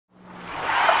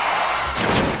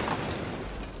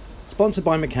Sponsored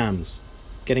by McCams,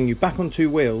 getting you back on two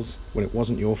wheels when it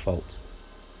wasn't your fault.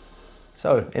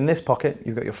 So in this pocket,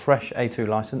 you've got your fresh A2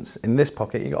 license. In this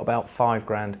pocket, you've got about 5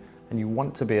 grand and you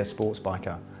want to be a sports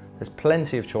biker. There's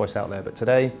plenty of choice out there, but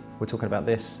today we're talking about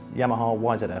this Yamaha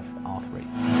YZF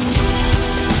R3.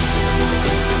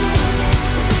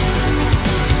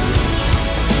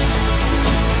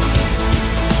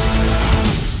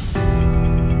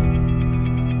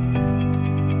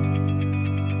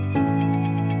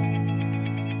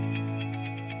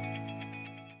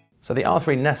 So the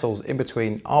R3 nestles in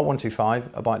between R125,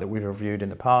 a bike that we've reviewed in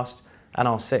the past, and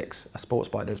R6, a sports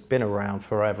bike that's been around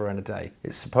forever and a day.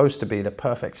 It's supposed to be the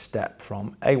perfect step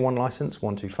from A1 license,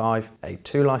 125,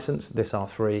 A2 license, this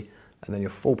R3, and then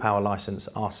your full power license,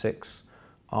 R6,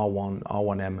 R1,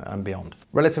 R1M and beyond.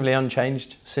 Relatively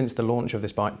unchanged since the launch of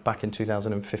this bike back in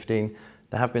 2015.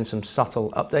 There have been some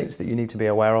subtle updates that you need to be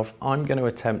aware of. I'm going to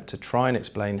attempt to try and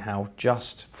explain how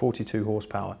just 42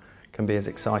 horsepower can be as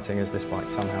exciting as this bike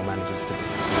somehow manages to be.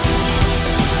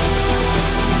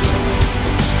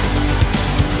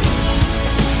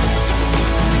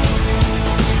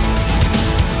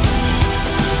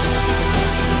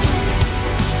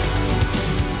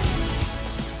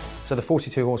 So the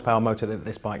 42 horsepower motor that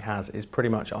this bike has is pretty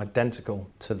much identical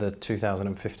to the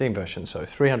 2015 version. So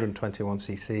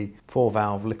 321cc,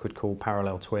 4-valve liquid-cooled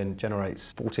parallel twin,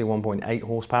 generates 41.8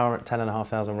 horsepower at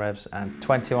 10,500 revs and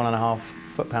 21.5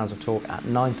 foot-pounds of torque at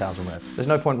 9,000 revs. There's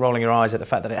no point rolling your eyes at the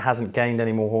fact that it hasn't gained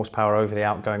any more horsepower over the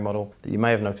outgoing model. That you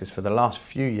may have noticed for the last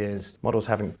few years, models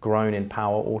haven't grown in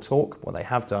power or torque. What they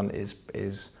have done is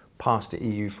pass the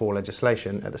EU4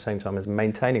 legislation at the same time as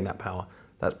maintaining that power.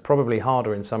 That's probably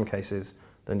harder in some cases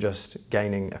than just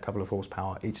gaining a couple of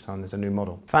horsepower each time there's a new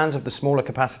model. Fans of the smaller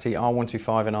capacity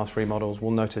R125 and R3 models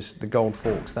will notice the gold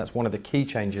forks. That's one of the key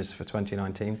changes for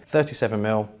 2019.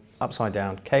 37mm upside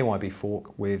down KYB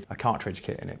fork with a cartridge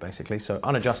kit in it basically. So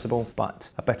unadjustable, but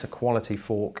a better quality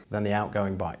fork than the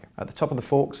outgoing bike. At the top of the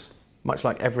forks, much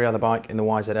like every other bike in the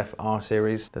YZF R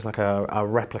series, there's like a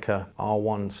replica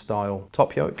R1 style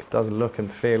top yoke. It does look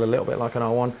and feel a little bit like an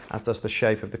R1, as does the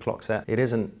shape of the clock set. It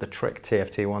isn't the trick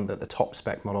TFT one that the top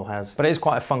spec model has, but it is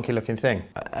quite a funky looking thing.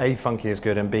 A, funky is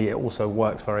good, and B, it also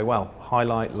works very well. High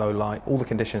light, low light, all the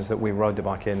conditions that we rode the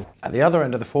bike in. At the other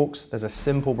end of the forks, there's a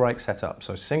simple brake setup.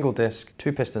 So single disc,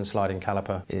 2-piston sliding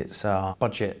caliper. It's a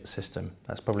budget system.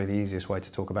 That's probably the easiest way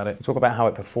to talk about it. We'll talk about how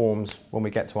it performs when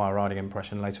we get to our riding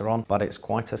impression later on, but it's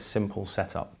quite a simple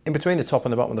setup. In between the top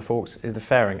and the bottom of the forks is the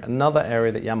fairing, another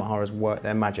area that Yamaha has worked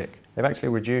their magic. They've actually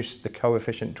reduced the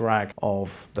coefficient drag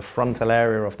of the frontal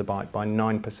area of the bike by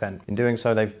 9%. In doing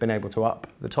so, they've been able to up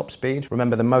the top speed.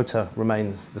 Remember, the motor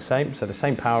remains the same, so the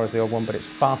same power as the old one, but it's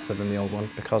faster than the old one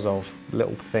because of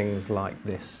little things like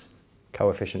this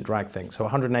coefficient drag thing. So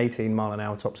 118 mile an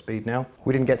hour top speed now.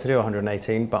 We didn't get to do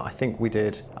 118, but I think we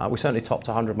did. We certainly topped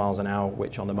 100 miles an hour,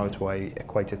 which on the motorway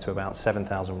equated to about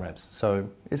 7,000 revs. So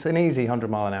it's an easy 100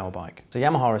 mile an hour bike. So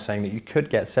Yamaha is saying that you could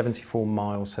get 74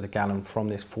 miles to the gallon from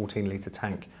this 14-litre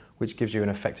tank, which gives you an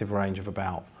effective range of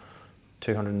about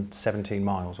 217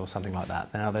 miles or something like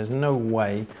that. Now, there's no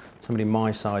way somebody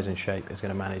my size and shape is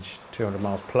going to manage 200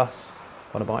 miles plus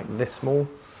on a bike this small.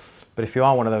 But if you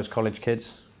are one of those college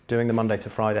kids doing the Monday to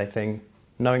Friday thing,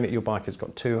 knowing that your bike has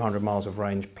got 200 miles of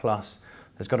range plus,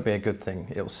 there's got to be a good thing.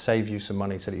 It'll save you some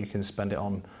money so that you can spend it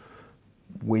on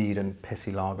weed and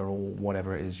pissy lager or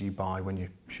whatever it is you buy when you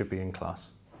should be in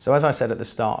class. So as I said at the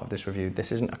start of this review,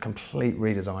 this isn't a complete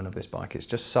redesign of this bike. It's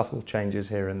just subtle changes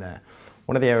here and there.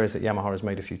 One of the areas that Yamaha has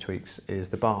made a few tweaks is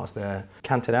the bars. They're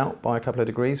canted out by a couple of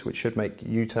degrees, which should make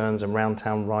U-turns and round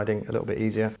town riding a little bit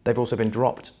easier. They've also been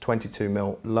dropped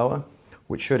 22mm lower,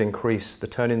 which should increase the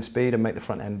turn-in speed and make the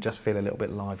front end just feel a little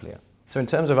bit livelier. So in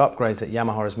terms of upgrades that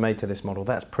Yamaha has made to this model,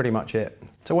 that's pretty much it.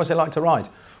 So what's it like to ride?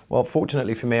 Well,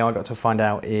 fortunately for me, I got to find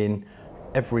out in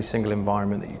every single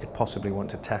environment that you could possibly want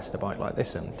to test a bike like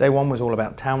this in. Day one was all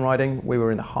about town riding. We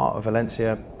were in the heart of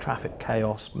Valencia, traffic,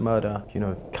 chaos, murder, you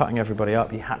know, cutting everybody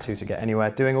up. You had to get anywhere,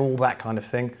 doing all that kind of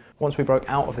thing. Once we broke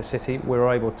out of the city, we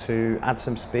were able to add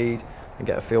some speed and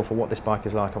get a feel for what this bike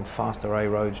is like on faster A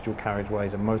roads, dual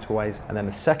carriageways and motorways. And then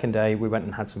the second day, we went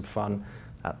and had some fun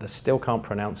at the, still can't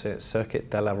pronounce it, Circuit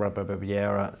de la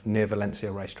Riviera near Valencia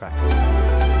racetrack.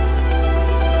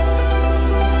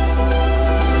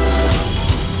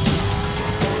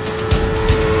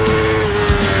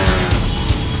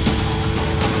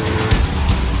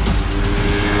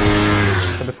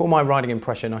 So before my riding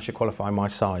impression, I should qualify my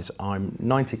size. I'm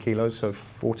 90 kilos, so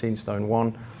 14 stone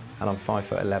 1, and I'm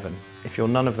 5'11". If you're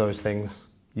none of those things,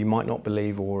 you might not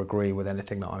believe or agree with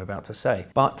anything that I'm about to say.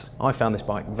 But I found this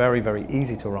bike very, very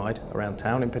easy to ride around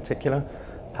town in particular.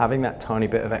 having that tiny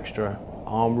bit of extra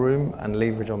arm room and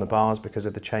leverage on the bars because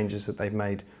of the changes that they've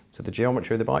made to the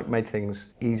geometry of the bike made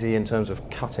things easy in terms of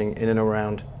cutting in and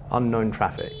around unknown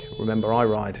traffic. Remember, I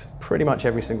ride pretty much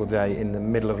every single day in the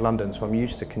middle of London, so I'm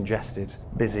used to congested,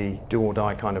 busy, do or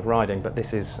die kind of riding, but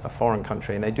this is a foreign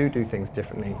country and they do things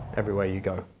differently everywhere you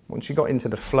go. Once you got into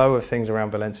the flow of things around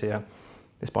Valencia,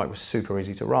 this bike was super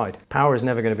easy to ride. Power is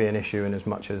never going to be an issue in as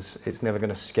much as it's never going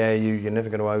to scare you. You're never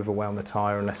going to overwhelm the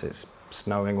tyre unless it's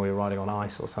snowing or you're riding on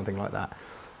ice or something like that.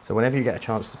 So whenever you get a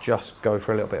chance to just go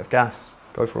for a little bit of gas,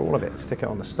 go for all of it. Stick it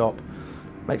on the stop.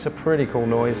 Makes a pretty cool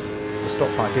noise. The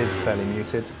stop pipe is fairly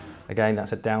muted. Again,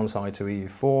 that's a downside to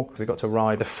EU4. We got to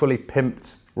ride the fully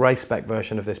pimped race spec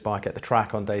version of this bike at the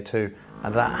track on day 2,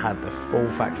 and that had the full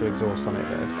factory exhaust on it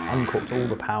that had uncorked all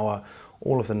the power,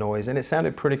 all of the noise, and it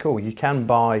sounded pretty cool. You can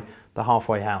buy the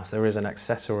halfway house. There is an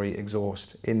accessory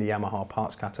exhaust in the Yamaha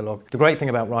parts catalogue. The great thing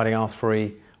about riding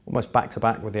R3 almost back to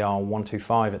back with the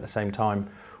R125 at the same time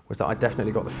was that I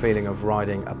definitely got the feeling of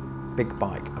riding a big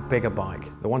bike, a bigger bike.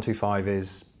 The 125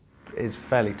 is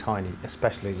fairly tiny,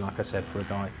 especially, like I said, for a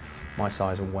guy my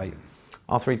size and weight.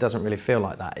 R3 doesn't really feel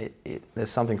like that. There's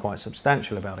something quite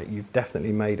substantial about it. You've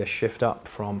definitely made a shift up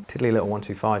from tiddly little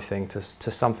 125 thing to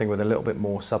something with a little bit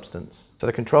more substance. So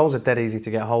the controls are dead easy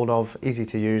to get hold of, easy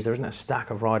to use. There isn't a stack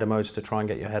of rider modes to try and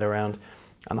get your head around,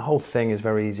 and the whole thing is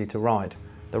very easy to ride.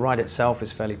 The ride itself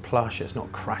is fairly plush, it's not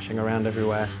crashing around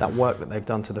everywhere. That work that they've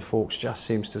done to the forks just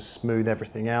seems to smooth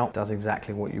everything out, does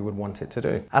exactly what you would want it to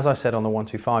do. As I said on the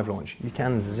 125 launch, you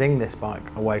can zing this bike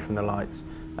away from the lights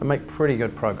and make pretty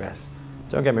good progress.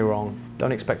 Don't get me wrong,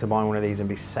 don't expect to buy one of these and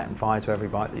be setting fire to every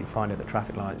bike that you find at the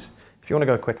traffic lights. If you want to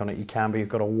go quick on it, you can, but you've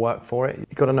got to work for it.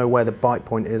 You've got to know where the bite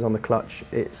point is on the clutch.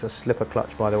 It's a slipper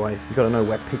clutch, by the way. You've got to know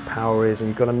where peak power is, and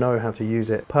you've got to know how to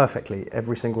use it perfectly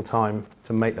every single time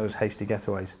to make those hasty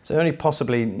getaways. So the only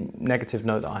possibly negative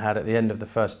note that I had at the end of the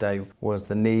first day was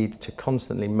the need to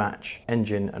constantly match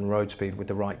engine and road speed with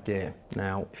the right gear.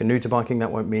 Now, if you're new to biking,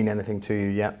 that won't mean anything to you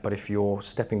yet, but if you're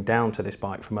stepping down to this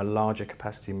bike from a larger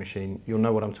capacity machine, you'll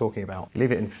know what I'm talking about. You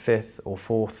leave it in 5th or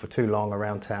 4th for too long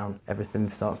around town, everything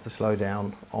starts to slow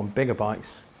down. On bigger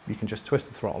bikes, you can just twist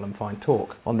the throttle and find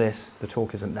torque. On this, the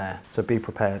torque isn't there. So be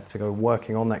prepared to go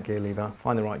working on that gear lever,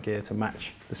 find the right gear to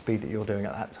match the speed that you're doing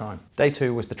at that time. Day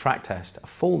 2 was the track test, a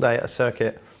full day at a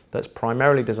circuit that's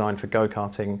primarily designed for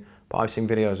go-karting, but I've seen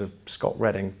videos of Scott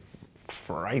Redding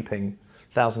fraping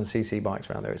 1000cc bikes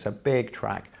around there. It's a big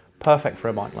track, perfect for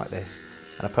a bike like this,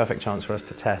 and a perfect chance for us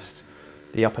to test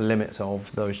the upper limits of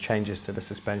those changes to the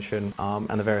suspension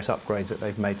and the various upgrades that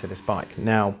they've made to this bike.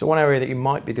 Now, the one area that you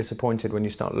might be disappointed when you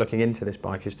start looking into this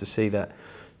bike is to see that,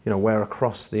 you know, where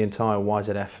across the entire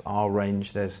YZF R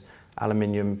range there's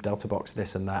aluminium delta box,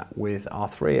 this and that, with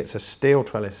R3 it's a steel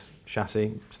trellis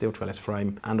chassis, steel trellis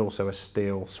frame, and also a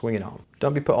steel swinging arm.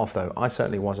 Don't be put off though, I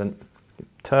certainly wasn't.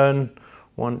 Turn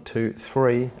 1, 2,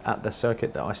 3 at the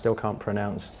circuit that I still can't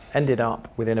pronounce ended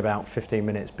up within about 15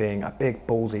 minutes being a big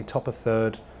ballsy top of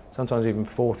 3rd, sometimes even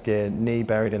 4th gear, knee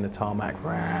buried in the tarmac,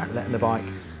 letting the bike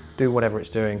do whatever it's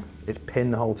doing. It's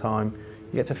pinned the whole time.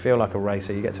 You get to feel like a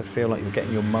racer, you get to feel like you're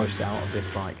getting your most out of this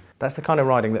bike. That's the kind of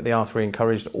riding that the R3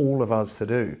 encouraged all of us to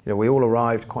do. You know, we all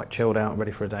arrived quite chilled out and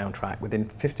ready for a day on track. Within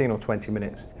 15 or 20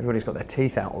 minutes, everybody's got their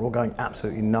teeth out. We're all going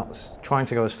absolutely nuts, trying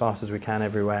to go as fast as we can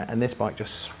everywhere, and this bike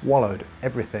just swallowed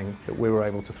everything that we were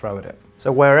able to throw at it.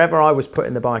 So wherever I was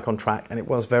putting the bike on track, and it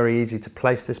was very easy to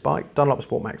place this bike, Dunlop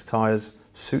Sport Max tyres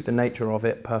suit the nature of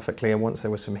it perfectly, and once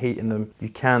there was some heat in them, you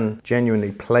can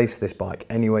genuinely place this bike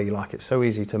anywhere you like. It's so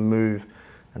easy to move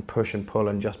and push and pull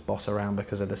and just boss around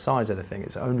because of the size of the thing.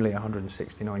 It's only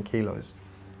 169 kilos.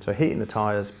 So heating the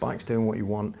tyres, bike's doing what you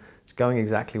want, it's going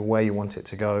exactly where you want it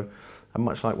to go. And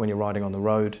much like when you're riding on the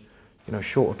road, you know,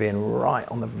 short of being right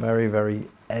on the very, very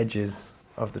edges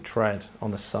of the tread,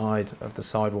 on the side of the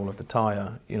sidewall of the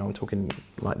tyre, you know, I'm talking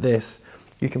like this,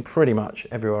 you can pretty much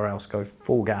everywhere else go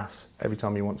full gas every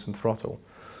time you want some throttle.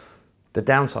 The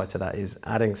downside to that is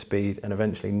adding speed and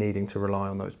eventually needing to rely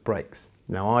on those brakes.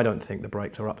 Now, I don't think the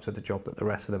brakes are up to the job that the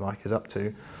rest of the bike is up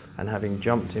to, and having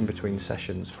jumped in between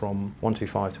sessions from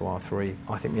 125 to R3,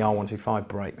 I think the R125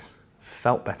 brakes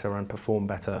felt better and performed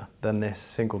better than this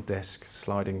single disc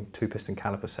sliding 2-piston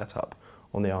caliper setup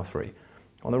on the R3.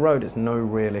 On the road, it's no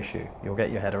real issue. You'll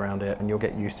get your head around it and you'll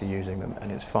get used to using them,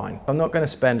 and it's fine. I'm not going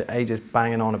to spend ages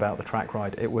banging on about the track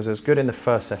ride. It was as good in the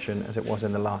first session as it was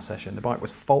in the last session. The bike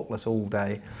was faultless all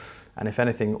day, and if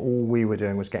anything, all we were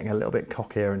doing was getting a little bit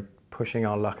cockier and pushing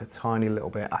our luck a tiny little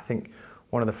bit. I think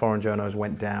one of the foreign journos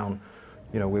went down,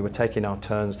 You know, we were taking our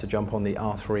turns to jump on the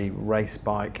R3 race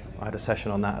bike. I had a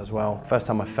session on that as well. First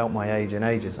time I felt my age in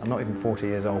ages. I'm not even 40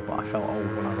 years old, but I felt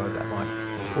old when I rode that bike.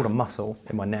 I pulled a muscle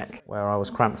in my neck where I was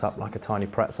cramped up like a tiny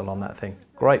pretzel on that thing.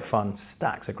 Great fun,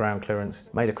 stacks of ground clearance,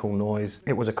 made a cool noise.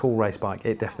 It was a cool race bike.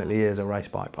 It definitely is a race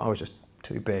bike, but I was just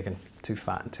too big and too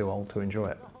fat and too old to enjoy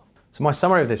it. So my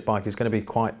summary of this bike is going to be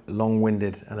quite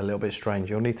long-winded and a little bit strange.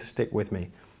 You'll need to stick with me.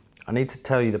 I need to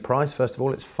tell you the price. First of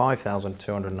all, it's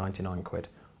 5,299 quid.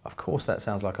 Of course that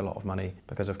sounds like a lot of money,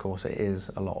 because of course it is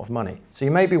a lot of money. So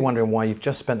you may be wondering why you've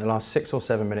just spent the last 6 or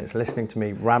 7 minutes listening to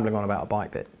me rambling on about a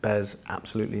bike that bears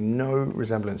absolutely no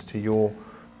resemblance to your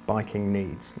biking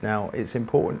needs. Now, it's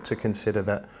important to consider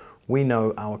that we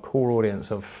know our core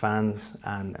audience of fans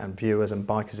and viewers and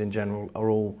bikers in general are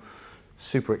all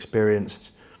super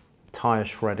experienced, tyre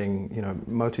shredding, you know,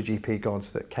 MotoGP gods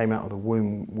that came out of the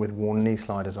womb with worn knee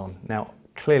sliders on. Now,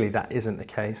 clearly that isn't the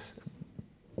case.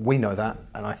 We know that,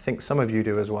 and I think some of you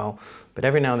do as well, but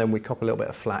every now and then we cop a little bit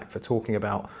of flack for talking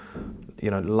about, you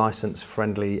know,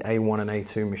 license-friendly A1 and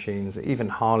A2 machines, even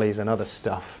Harleys and other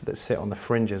stuff that sit on the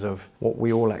fringes of what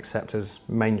we all accept as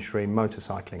mainstream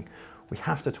motorcycling. We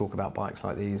have to talk about bikes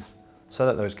like these so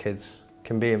that those kids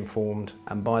can be informed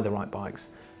and buy the right bikes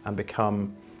and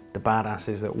become the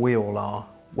badasses that we all are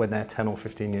when they're 10 or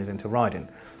 15 years into riding.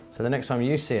 So the next time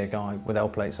you see a guy with L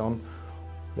plates on,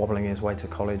 wobbling his way to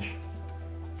college,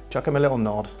 chuck him a little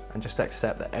nod and just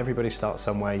accept that everybody starts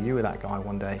somewhere. You were that guy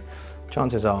one day.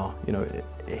 Chances are, you know,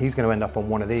 he's going to end up on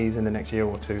one of these in the next year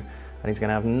or two, and he's going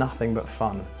to have nothing but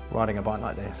fun riding a bike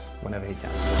like this whenever he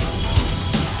can.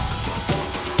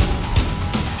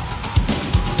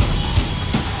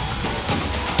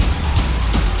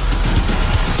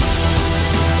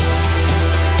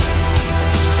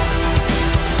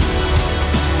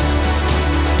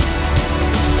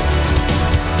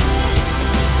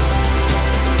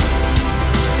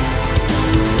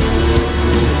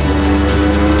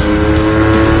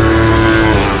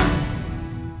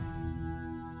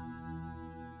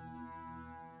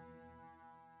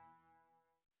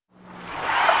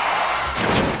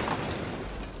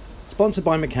 Sponsored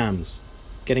by McCams,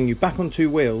 getting you back on two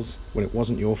wheels when it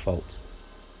wasn't your fault.